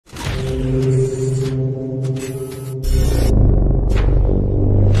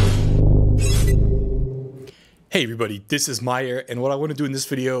everybody, this is Meyer, and what I want to do in this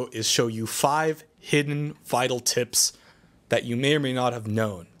video is show you 5 hidden vital tips that you may or may not have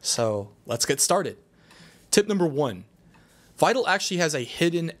known. So let's get started. Tip number 1. Vital actually has a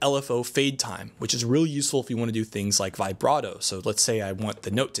hidden LFO fade time, which is really useful if you want to do things like vibrato. So let's say I want the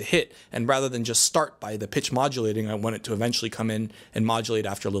note to hit, and rather than just start by the pitch modulating, I want it to eventually come in and modulate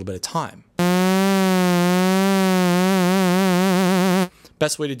after a little bit of time.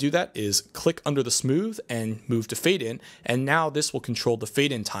 Best way to do that is click under the smooth and move to fade in, and now this will control the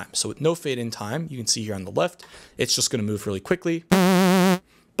fade in time. So with no fade in time, you can see here on the left, it's just going to move really quickly.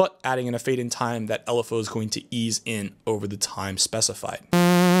 But adding in a fade in time, that LFO is going to ease in over the time specified.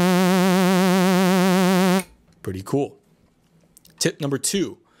 Pretty cool. Tip number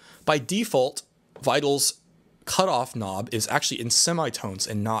 2. By default, Vital's cutoff knob is actually in semitones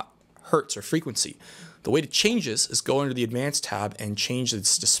and not hertz or frequency. The way to change this is go under the Advanced tab and change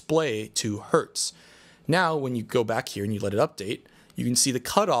its display to hertz. Now, when you go back here and you let it update, you can see the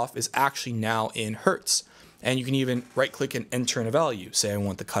cutoff is actually now in hertz. And you can even right-click and enter in a value. Say I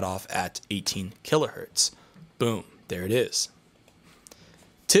want the cutoff at 18 kilohertz. Boom, there it is.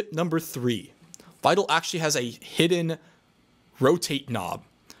 Tip number 3. Vital actually has a hidden rotate knob.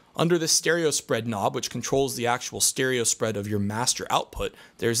 Under the stereo spread knob, which controls the actual stereo spread of your master output,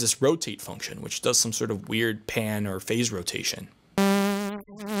 there's this rotate function, which does some sort of weird pan or phase rotation.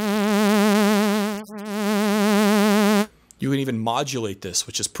 You can even modulate this,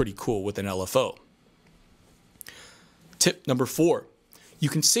 which is pretty cool with an LFO. Tip number 4. You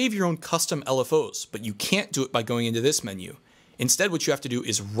can save your own custom LFOs, but you can't do it by going into this menu. Instead, what you have to do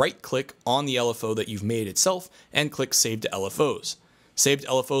is right-click on the LFO that you've made itself and click Save to LFOs. Saved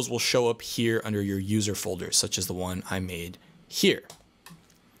LFOs will show up here under your user folder, such as the one I made here.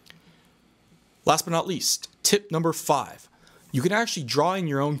 Last but not least, tip number 5. You can actually draw in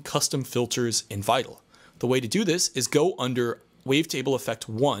your own custom filters in Vital. The way to do this is go under Wavetable Effect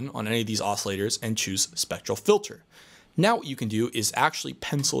 1 on any of these oscillators and choose Spectral Filter. Now what you can do is actually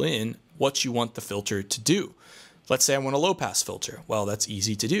pencil in what you want the filter to do. Let's say I want a low-pass filter. Well, that's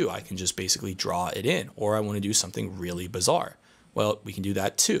easy to do. I can just basically draw it in. Or I want to do something really bizarre. Well, we can do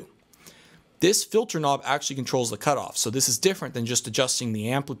that too. This filter knob actually controls the cutoff, so this is different than just adjusting the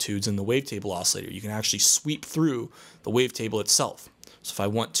amplitudes in the wavetable oscillator. You can actually sweep through the wavetable itself. So if I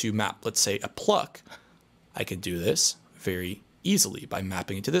want to map, let's say, a pluck, I can do this very easily by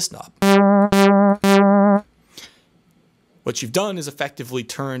mapping it to this knob. What you've done is effectively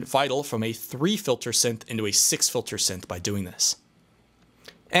turned Vital from a 3-filter synth into a 6-filter synth by doing this.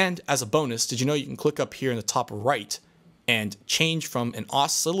 And as a bonus, did you know you can click up here in the top right and change from an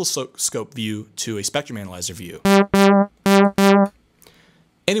oscilloscope view to a spectrum analyzer view.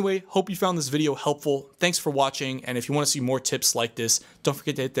 Anyway, hope you found this video helpful. Thanks for watching, and if you want to see more tips like this, don't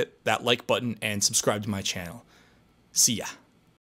forget to hit that like button and subscribe to my channel. See ya.